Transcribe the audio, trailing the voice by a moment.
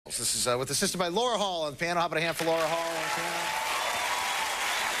This is with assisted by Laura Hall on the piano. How about a hand for Laura Hall on the piano?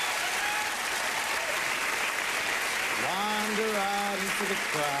 Wander out into the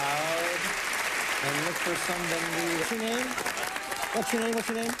crowd and look for somebody. What's your name? What's your name? What's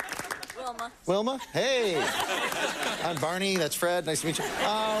your name? Wilma. Wilma? Hey. I'm Barney. That's Fred. Nice to meet you.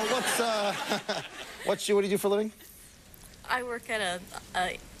 What do you do for a living? I work at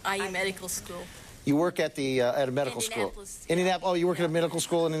a IU medical school. You work at a medical school. Indianapolis. Oh, you work at a medical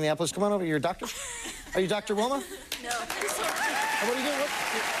school in Indianapolis. Come on over. You're a doctor? Are you Dr. Wilma? No. What do you do? What?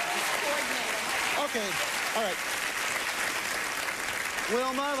 Coordinator. Okay. All right.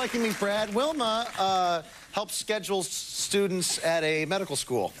 Wilma, I'd like to meet Brad. Wilma helps schedule students at a medical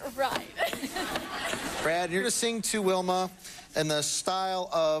school. Right. Brad, you're going to sing to Wilma in the style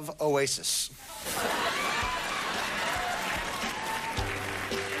of Oasis.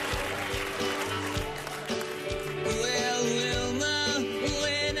 Well, Wilma,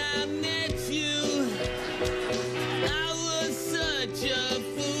 when I met you, I was such a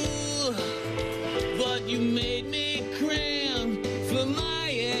fool, but you made me cram for my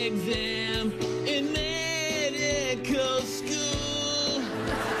exam in medical school.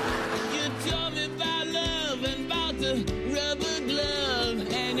 You told me about love and about the rubber glove,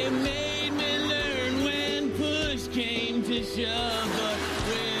 and it made me learn when push came to shove. But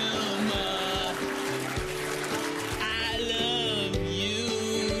Wilma, I love you.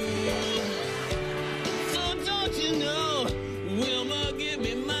 So don't you know, Wilma, give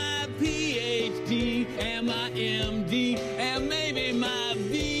me my PhD and my MD and maybe my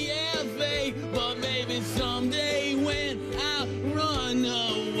BFA. But maybe someday when I run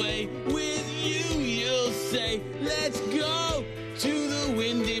away with you, you'll say, let's go to the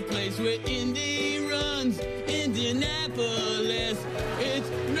windy place where Indy runs, Indianapolis. It's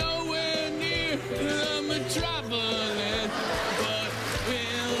nowhere near the metropolis. But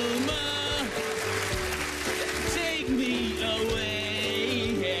Wilma, take me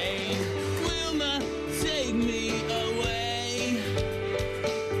away. Wilma, take me away.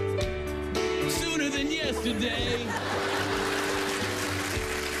 Sooner than yesterday.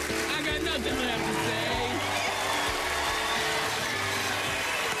 I got nothing left to say.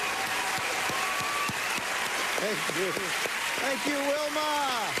 Thank you. Thank you, Wilma.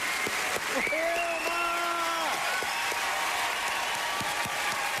 Wilma!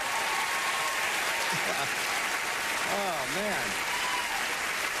 Oh, man.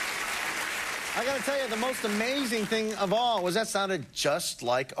 I got to tell you, the most amazing thing of all was that sounded just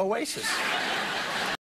like Oasis.